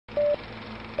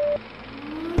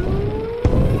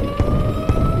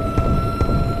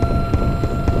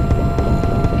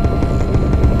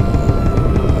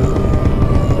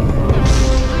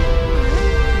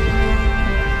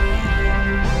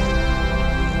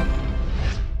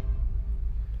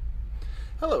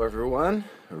Hello everyone,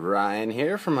 Ryan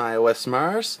here from iOS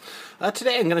Mars.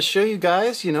 Today I'm going to show you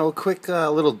guys, a quick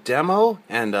little demo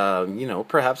and,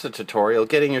 perhaps a tutorial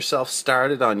getting yourself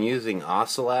started on using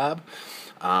Oscilab.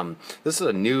 This is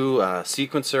a new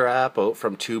sequencer app out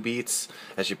from 2Beats,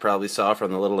 as you probably saw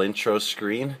from the little intro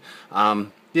screen.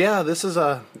 Yeah,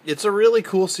 it's a really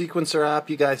cool sequencer app.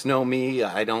 You guys know me,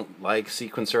 I don't like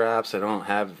sequencer apps. I don't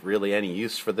have really any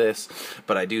use for this,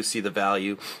 but I do see the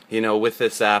value. With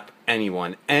this app,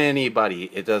 anybody,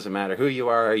 it doesn't matter who you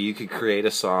are, you could create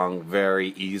a song very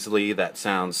easily that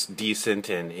sounds decent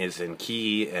and is in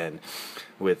key and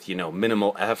with,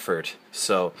 minimal effort.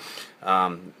 So,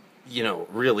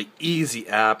 really easy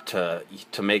app to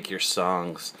make your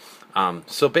songs.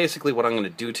 So basically what I'm going to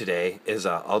do today is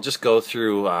I'll just go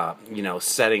through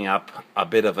setting up a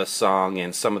bit of a song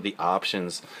and some of the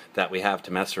options that we have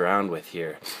to mess around with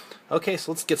here. Okay,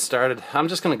 so let's get started. I'm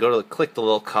just going to click the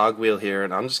little cogwheel here,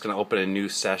 and I'm just going to open a new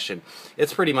session.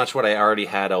 It's pretty much what I already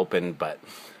had open, but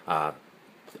I'll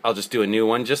just do a new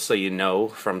one just so you know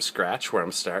from scratch where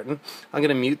I'm starting. I'm going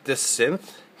to mute this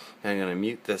synth. I'm going to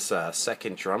mute this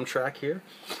second drum track here,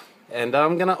 and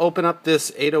I'm going to open up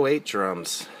this 808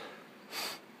 drums.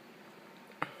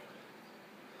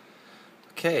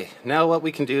 Okay, now what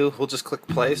we can do, we'll just click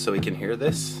play so we can hear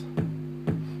this.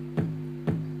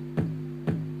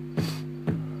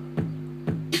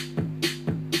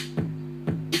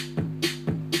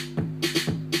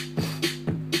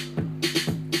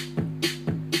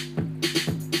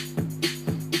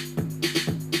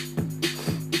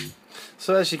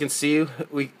 So as you can see,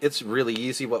 it's really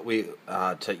easy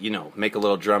to make a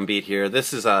little drum beat here.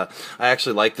 This is I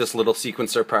actually like this little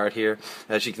sequencer part here,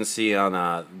 as you can see on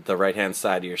the right hand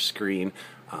side of your screen.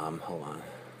 Hold on,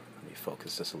 let me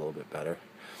focus this a little bit better.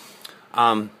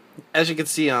 As you can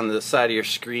see on the side of your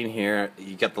screen here,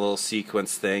 you got the little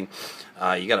sequence thing.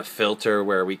 You got a filter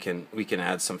where we can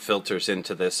add some filters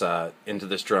into this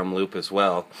drum loop as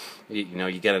well.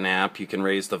 You get an amp, you can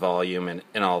raise the volume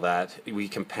and all that. We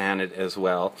can pan it as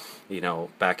well,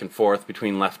 back and forth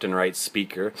between left and right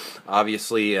speaker.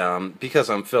 Obviously, because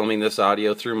I'm filming this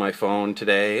audio through my phone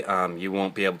today, you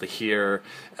won't be able to hear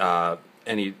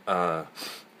any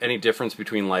difference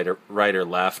between right or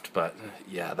left, but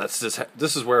yeah,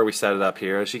 this is where we set it up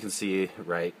here. As you can see,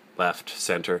 right, left,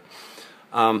 center.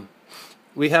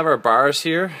 We have our bars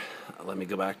here. Let me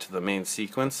go back to the main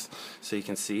sequence so you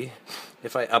can see.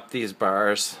 If I up these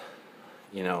bars,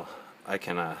 I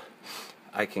can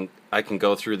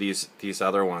go through these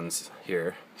other ones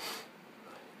here.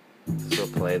 So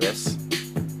play this,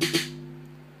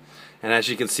 and as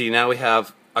you can see, now we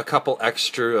have a couple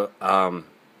extra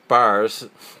bars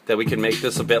that we can make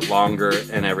this a bit longer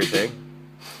and everything.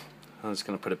 I'm just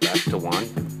going to put it back to 1.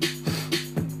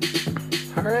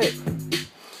 Alright,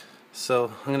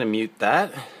 so I'm going to mute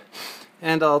that,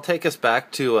 and I'll take us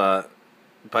back to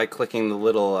by clicking the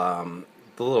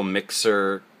little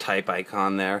mixer type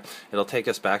icon there. It'll take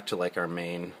us back to like our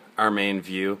main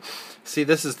view. See,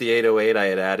 this is the 808 I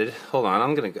had added. Hold on,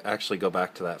 I'm going to actually go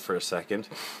back to that for a second,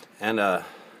 and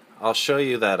I'll show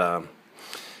you that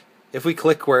if we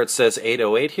click where it says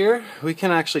 808 here, we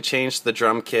can actually change the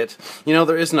drum kit.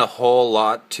 There isn't a whole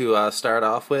lot to start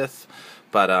off with,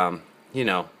 but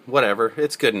whatever,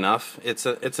 it's good enough.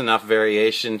 It's enough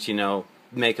variation to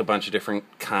make a bunch of different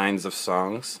kinds of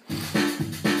songs.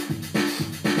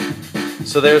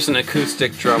 So there's an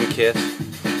acoustic drum kit.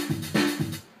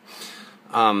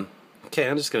 Okay,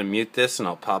 I'm just going to mute this and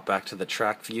I'll pop back to the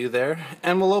track view there,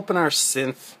 and we'll open our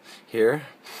synth here.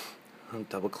 I'll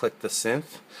double click the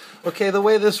synth. Okay, the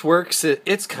way this works,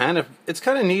 it's kind of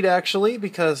neat actually,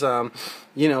 because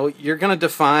you're going to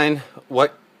define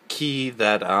what key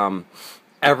that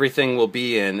everything will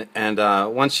be in, and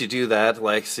once you do that,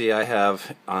 like, see, I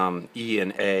have E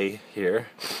and A here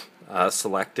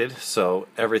selected, so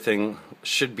everything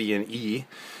should be in E.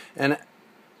 And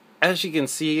as you can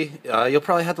see, you'll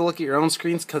probably have to look at your own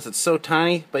screens because it's so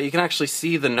tiny, but you can actually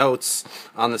see the notes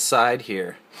on the side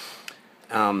here.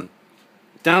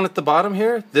 Down at the bottom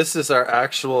here, this is our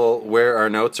actual where our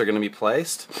notes are going to be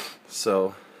placed.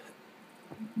 So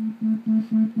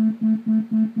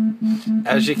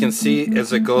as you can see,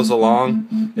 as it goes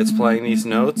along, it's playing these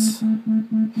notes.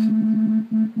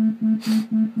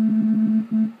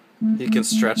 You can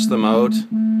stretch them out.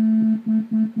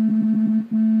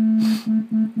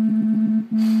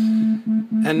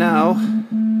 And now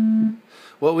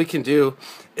what we can do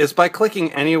is, by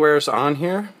clicking anywheres on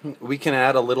here, we can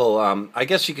add a little, I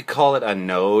guess you could call it a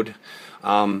node,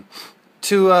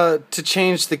 to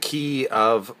change the key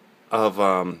of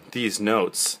these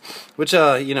notes, which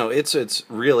it's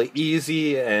really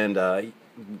easy, and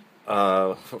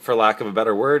for lack of a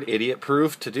better word,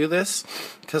 idiot-proof to do this,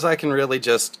 because I can really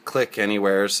just click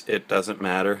anywheres, it doesn't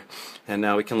matter. And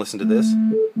now we can listen to this.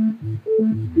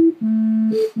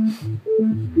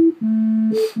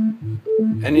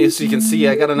 And as you can see,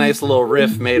 I got a nice little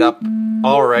riff made up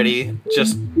already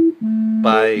just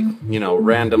by, you know,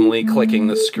 randomly clicking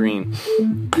the screen.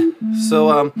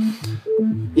 So,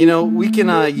 you know, we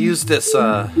can use this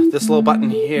this little button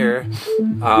here.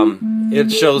 It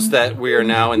shows that we are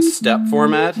now in step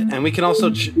format, and we can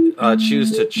also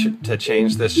choose to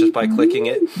change this just by clicking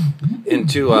it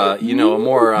into you know, a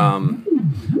more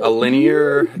a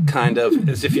linear kind of,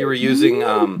 as if you were using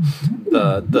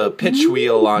the pitch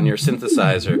wheel on your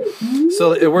synthesizer.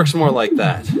 So it works more like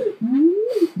that.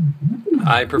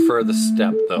 I prefer the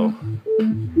step though.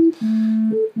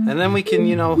 And then we can,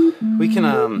 you know, we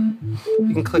can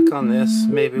click on this.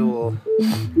 Maybe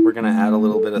we're gonna add a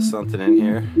little bit of something in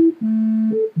here.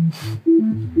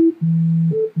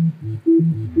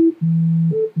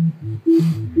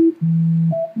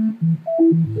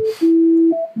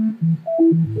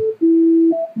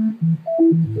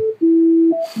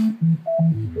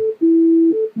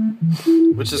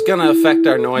 Which is gonna affect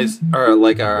our noise, or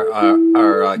like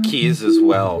our keys as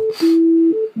well.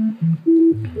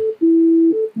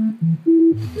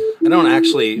 I don't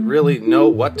actually really know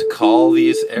what to call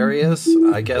these areas.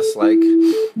 I guess like,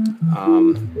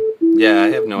 yeah, I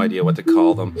have no idea what to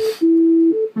call them.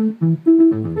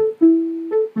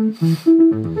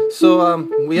 So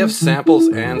we have samples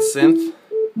and synth.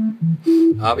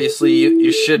 Obviously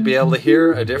you should be able to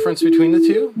hear a difference between the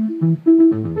two.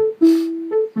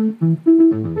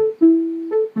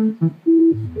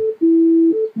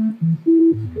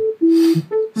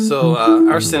 So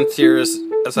our synth here is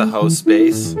as a house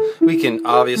bass. We can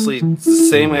obviously, it's the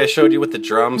same way I showed you with the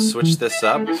drums, switch this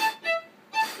up.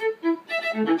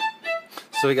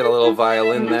 So we got a little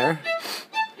violin there.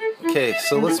 Okay,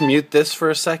 so let's mute this for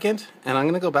a second, and I'm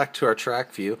gonna go back to our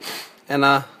track view, and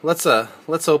let's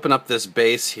open up this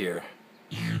bass here.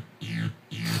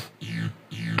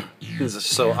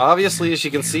 So obviously, as you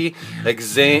can see,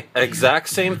 exact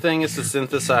same thing as the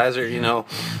synthesizer. You know,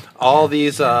 all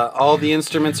the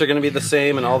instruments are going to be the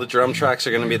same, and all the drum tracks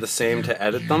are going to be the same to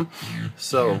edit them.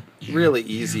 So really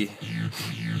easy.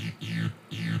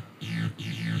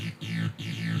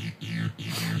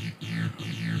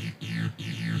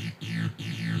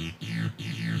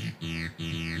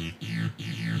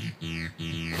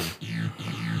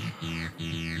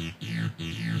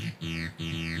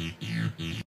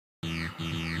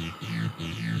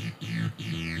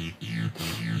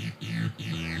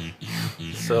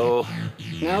 So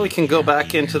now we can go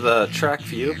back into the track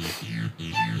view.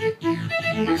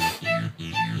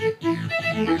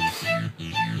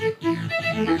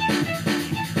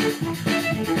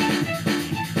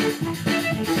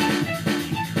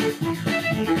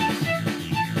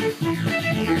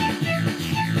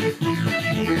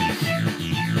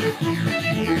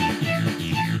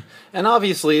 And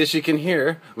obviously, as you can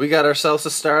hear, we got ourselves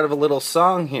the start of a little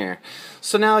song here.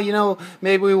 So now, you know,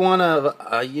 maybe we want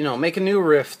to, you know, make a new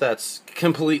riff that's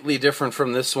completely different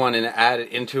from this one and add it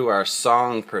into our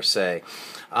song per se.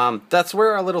 That's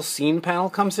where our little scene panel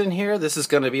comes in here. This is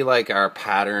going to be like our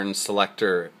pattern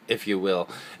selector, if you will.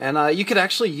 And you could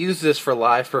actually use this for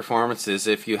live performances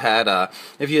if you had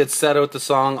set out the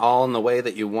song all in the way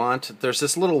that you want. There's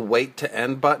this little wait to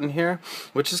end button here,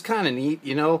 which is kind of neat.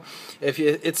 You know, if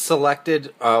it's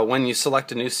selected when you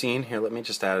select a new scene. Here, let me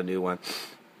just add a new one.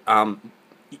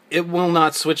 It will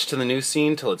not switch to the new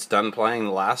scene till it's done playing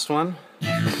the last one.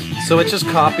 So it just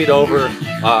copied over,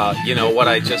 you know, what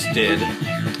I just did.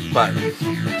 But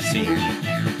see,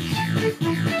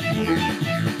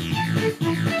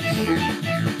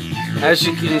 as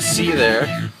you can see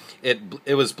there,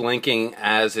 it was blinking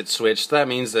as it switched. That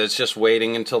means that it's just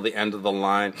waiting until the end of the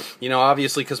line. You know,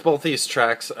 obviously, because both these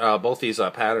tracks, both these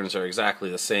patterns are exactly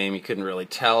the same. You couldn't really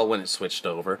tell when it switched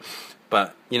over.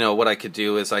 But you know what I could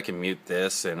do is I can mute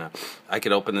this, and I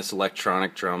could open this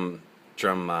electronic drum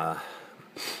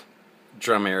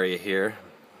area here,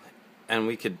 and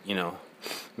we could, you know,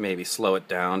 maybe slow it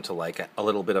down to like a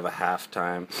little bit of a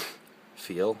halftime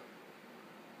feel.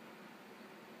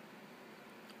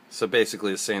 So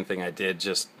basically the same thing I did,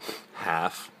 just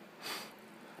half.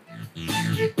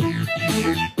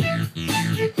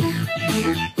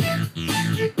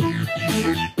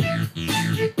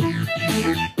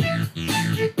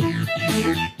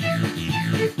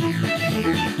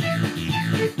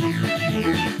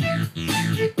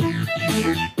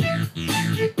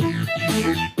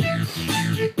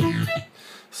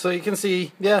 So you can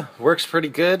see, yeah, works pretty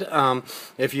good.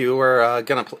 If you were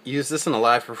going to use this in a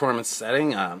live performance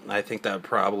setting, I think that would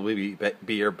probably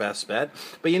be your best bet.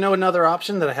 But you know, another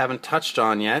option that I haven't touched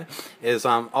on yet is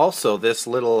also this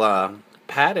little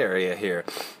pad area here.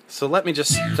 So let me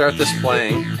just start this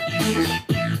playing.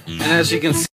 And as you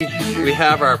can see, we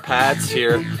have our pads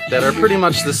here that are pretty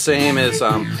much the same as,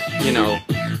 you know,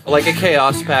 like a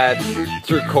chaos pad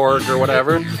through Korg or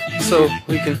whatever. So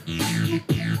we can...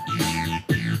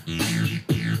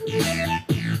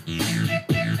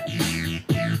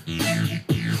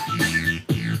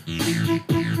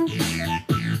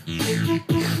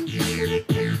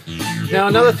 Now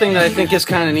another thing that I think is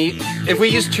kind of neat, if we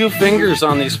use 2 fingers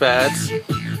on these pads,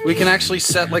 we can actually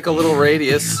set like a little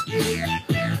radius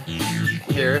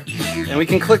here, and we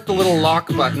can click the little lock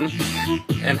button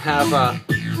and have,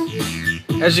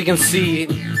 as you can see,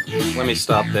 let me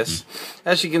stop this,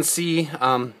 as you can see,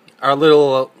 our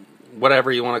little,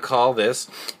 whatever you want to call this,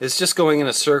 is just going in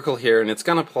a circle here, and it's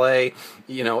going to play,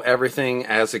 you know, everything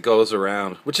as it goes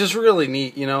around, which is really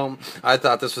neat. You know, I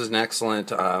thought this was an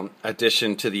excellent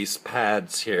addition to these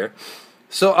pads here.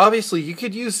 So obviously you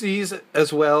could use these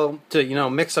as well to, you know,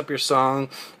 mix up your song,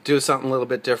 do something a little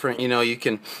bit different. You know, you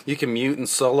can mute and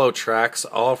solo tracks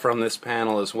all from this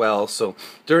panel as well. So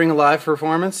during a live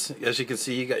performance, as you can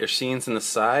see, you got your scenes in the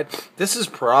side. This is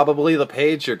probably the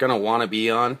page you're going to want to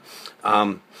be on.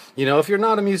 You know, if you're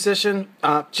not a musician,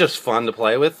 just fun to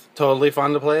play with, totally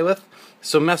fun to play with.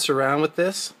 So mess around with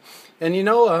this. And you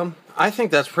know, I think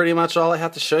that's pretty much all I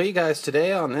have to show you guys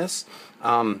today on this.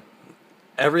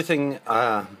 Everything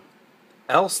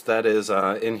else that is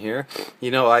in here,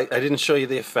 you know, I didn't show you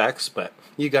the effects, but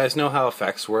you guys know how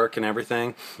effects work and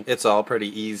everything. It's all pretty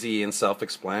easy and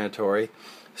self-explanatory,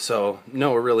 so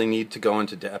no really need to go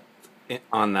into depth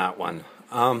on that one.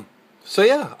 So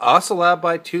yeah, Oscilab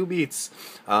by 2 Beats.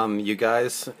 You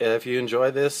guys, if you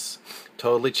enjoy this,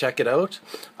 totally check it out.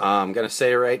 I'm gonna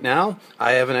say right now,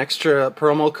 I have an extra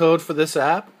promo code for this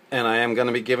app, and I am going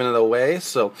to be giving it away,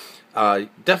 so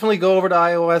definitely go over to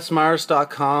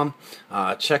iosmars.com,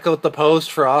 check out the post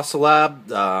for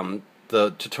Oscilab,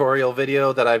 the tutorial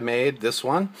video that I've made, this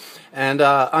one, and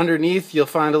underneath you'll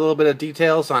find a little bit of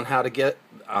details on how to get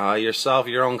yourself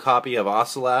your own copy of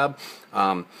Oscilab.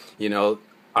 You know,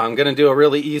 I'm going to do a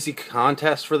really easy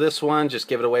contest for this one, just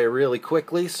give it away really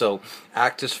quickly, so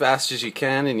act as fast as you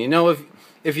can, and you know,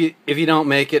 if you don't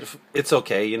make it, it's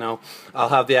okay, you know. I'll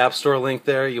have the App Store link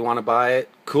there. You want to buy it,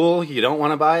 cool. You don't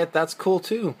want to buy it, that's cool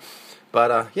too.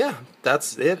 But yeah,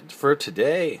 that's it for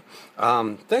today.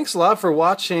 Thanks a lot for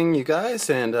watching, you guys,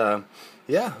 and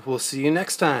yeah, we'll see you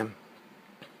next time.